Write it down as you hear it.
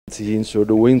tihiin soo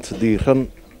dhaweynta diiran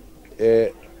ee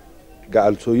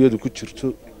gacaltooyadu ku jirto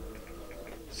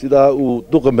sidaa uu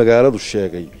duqa magaaladu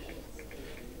sheegay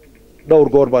dhowr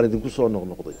goor baan idinku soo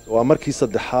noqnoqday waa markii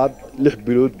saddexaad 6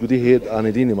 bilood gudaheed aan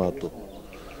idin imaado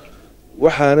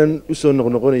waxaanan u soo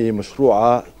noqnoqonayay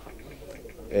mashruuca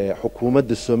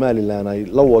xukuumadda Somaliland ay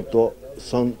la wado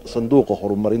sanduuqa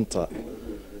horumarinta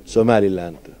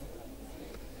Somaliland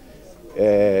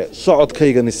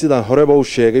socodkaygani sidaan horeba u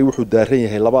sheegay wuxuu daaran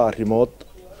yahay laba arrimood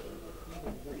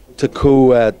ta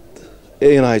koowaad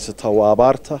ee in haysata waa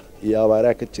abaarta iyo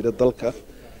abaaraha ka jira dalka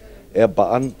ee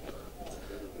ba'an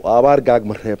waa abaar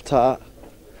gaagma reebta ah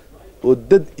oo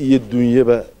dad iyo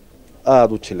dunyaba aad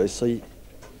u jilcisay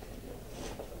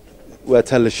waa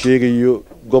taa la sheegayo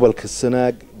gobolka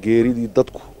Sanaag geeridii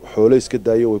dadku xoolo iska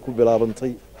daayo way ku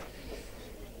bilaabantay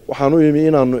waxaan u imi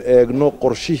inaanu eegno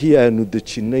qorshihii aanu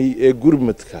dejinay ee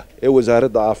gurmadka ee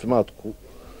wasaaradda caafimaadku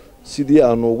sidii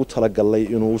aanu ugu talagalay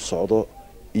inuu socdo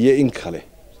iyo in kale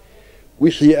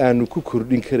wixii aanu ku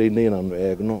kordhin karaynay inaanu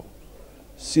eegno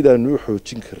sidaanu u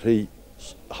xoojin karay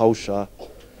hawsha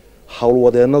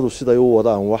hawlwadeennadu siday u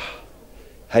wadaan wax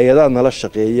hay'adaha nala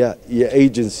shaqeeya iyo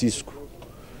agenciesku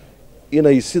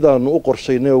inay sidaanu u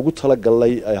qorshaynay ugu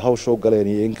talagalay ay hawsha u galeen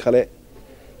iyo in kale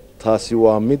taasi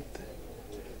waa mid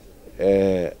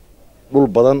dhul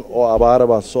badan oo abaara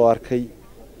baan soo arkay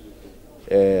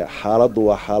xaaladdu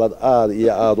waa xaalad aad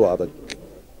iyo aad u adag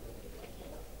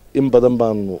in badan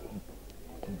baanu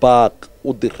baaq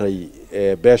u diray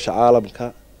beesha caalamka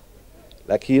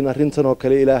laakiin arrintan oo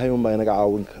kale ilaahay uma inaga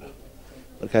caawin kara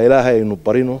marka ilaahay aynu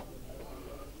barino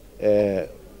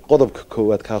qodobka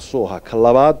koowaad kaasoo ahaa ka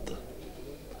labaad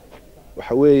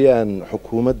waxa weeyaan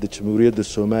xukuumadda jamhuuriyadda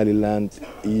Somaliland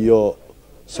iyo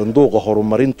sanduuqa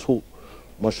horumarintu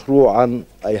mashruucan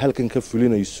ay halkan ka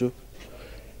fulinayso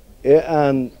ee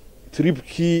aan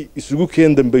tribkii isugu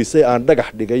keen dambeysay aan dhagax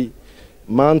dhigay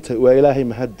maanta waa ilaahay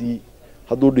mahadii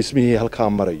hadduu dhismihii halkaa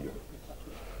marayo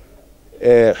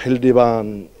xildhibaan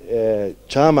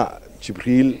jaamac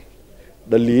jibriil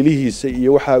dhaliilihiisa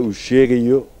iyo waxa uu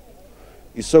sheegayo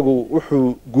isagu wuxuu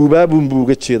guubaabun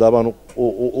buuga jeedaa baan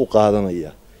u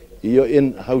qaadanaya iyo in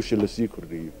hawsha la sii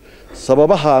kordhiyo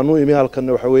sababaha aanu imi halkan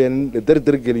waxa weeyaan in la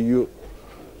dardar geliyo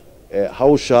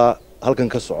hawsha halkan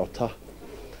ka socota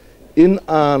in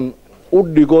aan u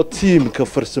dhigo tiimka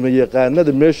farsamo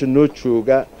yaqaanada meesha noo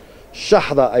jooga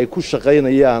shaxda ay ku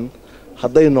shaqaynayaan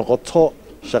hadday noqoto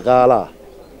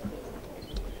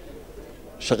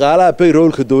shaqaalaha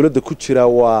payrollka dawladda ku jira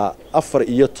waa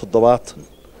 470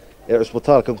 ee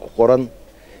cisbitaalkan ku qoran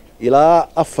ilaa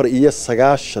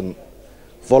 490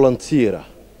 volunteer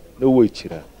way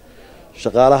jiraan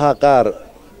shaqaalaha qaar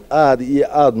aad iyo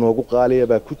aad noogu qaaliya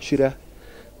baa ku jira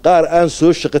qaar aan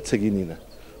soo shaqo taginina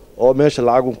oo meesha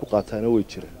lacag ku qaataana way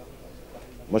jiraan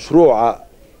mashruuca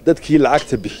dadkii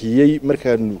lacagta bixiyay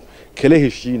markaanu kala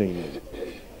heshiinayno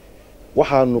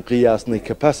waxaanu qiyaasnay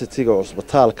capacity-ga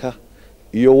cisbitaalka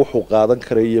iyo wuxuu qaadan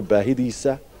karayo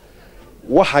baahidiisa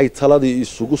waxay taladii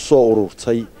isugu soo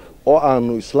ururtay oo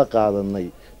aanu isla qaadanay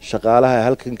shaqaalaha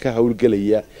halkan ka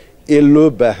hawlgalaya ee loo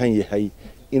baahan yahay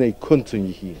inay konton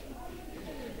yihiin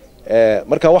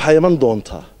marka waxa iman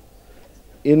doontaa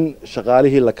in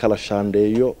shaqaalihii la kala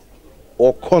shaandheeyo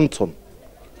oo konton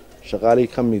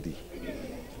shaqaalihii ka midii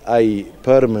ay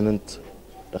permanent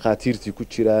dhakhaatiirtii ku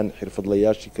jiraan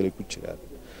xirfadlayaashii kale ku jiraan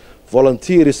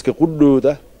volunteerska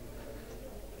qudhooda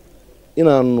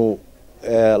inaanu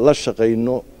la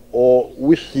shaqayno oo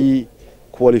wixii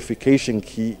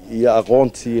qualificationkii iyo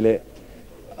aqoontii leh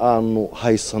aanu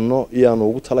haysano iyaanu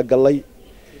ugu talagalay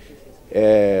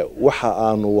waxa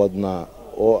aanu wadnaa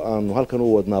oo aanu halkan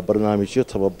u wadnaa barnaamijyo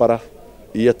tababara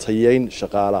iyo tayeyn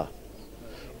shaqaalaha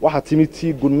waxa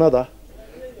timitii gunnada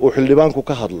oo xildhibaanku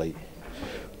ka hadlay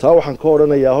taa waxaan ka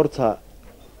oranayaa horta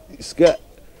iska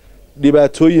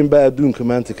dhibaatooyin baa adduunka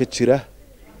maanta ka jira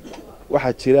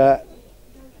waxa jira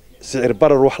sicir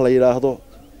barar wax la yiraahdo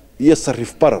iyo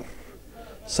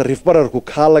sarif bararku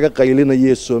ka laga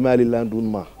qaylinayo Somaliland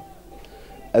ma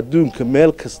adduunka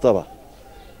meel kastaba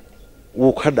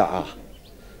wuu ka dhacaa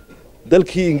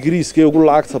dalkii Ingiriiska ugu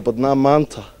lacagta badnaa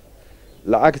maanta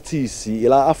lacagtiisii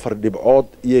ilaa 4 dhibcood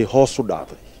iyay hoos u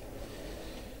dhacday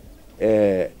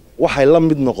waxay la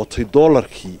mid noqotay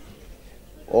dollarkii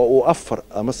oo uu 4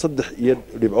 ama 3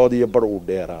 dhibcood iyo bar u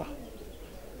dheeraa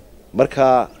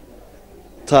marka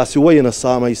taasi wayna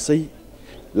saamaysay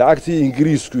lacagtii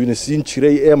Ingiriisku ina siin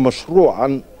jiray ee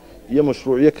mashruucan iyo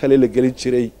mashruucyo kale la gelin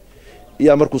jiray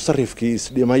iyo markuu sarifkii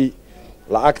isdhimay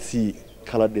lacagtii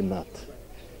kala dhinaad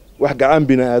wax gacan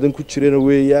binaadan ku jirana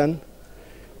weeyaan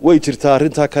way jirtaa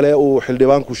arinta kale oo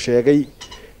xildhibaanku sheegay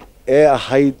ee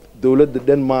ahayd dowladda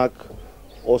Denmark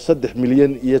oo 3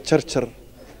 milyan iyo jarjar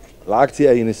lacagtii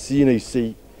ayna siinaysay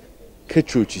ka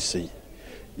joojisay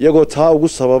iyagoo taa ugu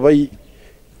sababay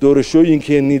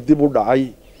doorashooyinkeenii dib u dhacay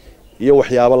iyo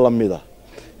waxyaabo la mid ah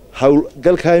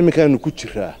hawlgalka iminkaanu ku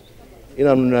jiraa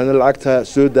inaanu nahno lacagta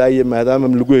soo daayay maadaama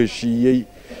lagu heshiiyey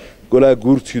golaha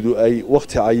guurtidu ay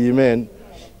waqti cayimeen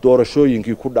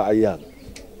doorashooyinkii ku dhacayaan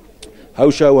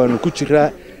hawsha waanu ku jiraa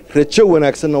rajo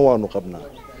wanaagsanna waanu qabnaa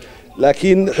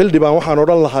laakiin xildhibaan waxaan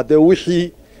odhan lahaa dee wixii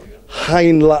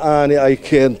hayn la'aani ay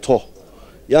keento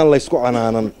yaan la isku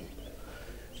canaanan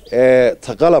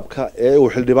ta qalabka ee uu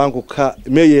xildhibaanku ka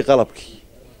meeyay qalabkii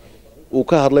uu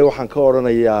ka hadlay waxaan ka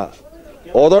oranayaa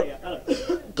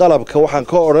qalabka waxaan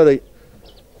ka oranay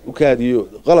u kaadiyo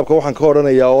qalabka waxaan ka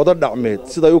oranayaa oda dhacmeed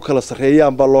siday u kala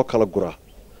sareeyaan baa loo kala guraa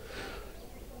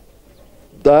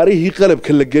daarihii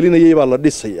qalabka la gelinayay baa la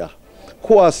dhisayaa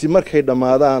kuwaasi markay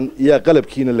dhamaadaan iyo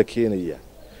qalabkiina la keenaya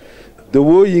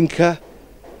dawooyinka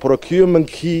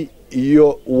procurementkii iyo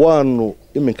waanu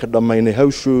iminka dhamaynay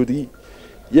hawshoodii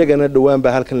iyagana dhawaan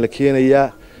baa halkan la keenayaa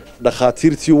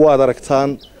dhakhaatiirtii waad aragtaan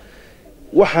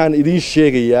waxaan idin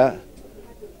sheegayaa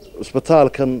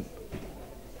cisbitaalkan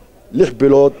 6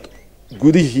 bilood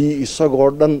gudihii isagoo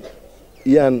dhan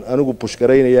iyaan anigu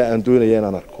bushgareynayaa aan doonayaa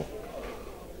inaan arko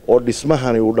oo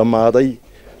dhismahani uu dhamaaday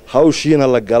hawshiina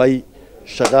la galay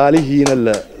shaqaalihiina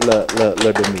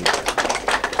la dhameeyay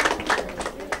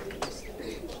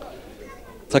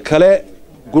ta kale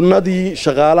gunnadii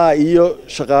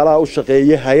shaqaalaha u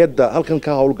shaqeeyay hay'adda halkan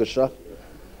ka hawlgasha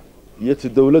iyo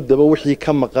dawladaba wixii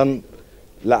ka maqan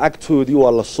lacagtoodii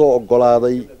waa la soo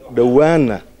ogolaaday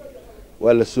dhawaana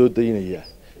waa la soo daynayaa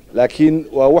laakiin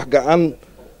waa wax gacan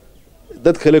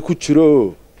dad kale ku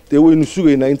jiro dee waynu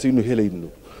sugaynaa intaynu helayno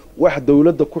wax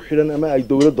dawladda ku xidhan ama ay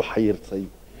dawladdu xayirtay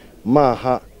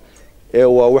maaha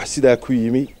waa wax sidaa ku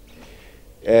yimi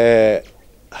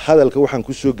hadalka waxaan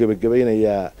ku soo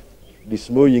gabagabeynayaa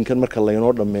dhismooyinkan marka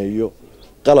laynoo dhameeyo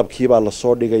qalabkii baa la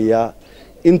soo dhigayaa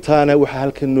intaana waxa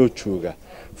halkan noo jooga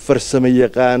farsamo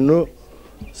yaqaano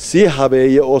sii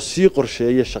habeeya oo sii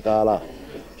qorsheeya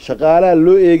shaqaalaha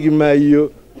loo eegi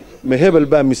maayo ma hebel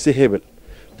baa mise hebel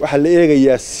waxa la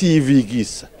eegayaa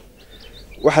CV-giisa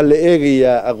waxa la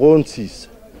eegayaa aqoontiisa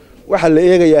waxa la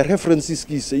eegayaa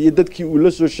referenceskiisa iyo dadkii uu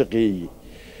la soo shaqeeyay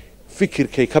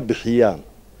fikirkay ka bixiyaan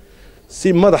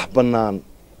si madax bannaan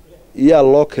iyaa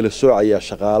loo kala soocayaa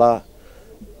shaqaalaha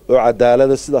oo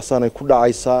cadaalada sidaasaanay ku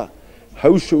dhacaysaa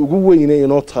hawsha ugu weyn ee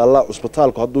inoo taala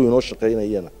cisbitaalku hadduu inoo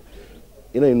shaqeynayana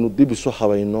inaynu dib isu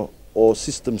habayno oo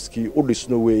systemskii u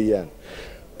dhisno weeyaan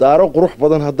daaro qurux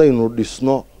badan haddaynu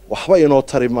dhisno waxba inoo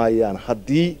tari maayaan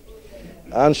haddii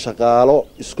aan shaqaalo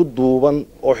isku duuban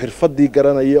oo xirfadii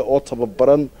garanaya oo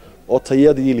tababaran oo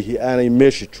tayadii lihi aanay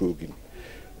meesha joogin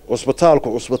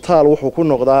cisbitaalku cisbitaal wuxuu ku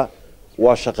noqdaa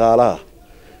waa shaqaalaha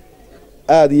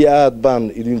aad iyo aad baan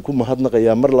idinku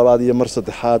mahadnaqayaa mar labaad iyo mar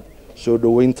saddexaad soo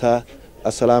dhaweynta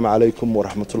assalaamu calaykum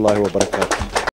waraxmatullaahi wabarakaatu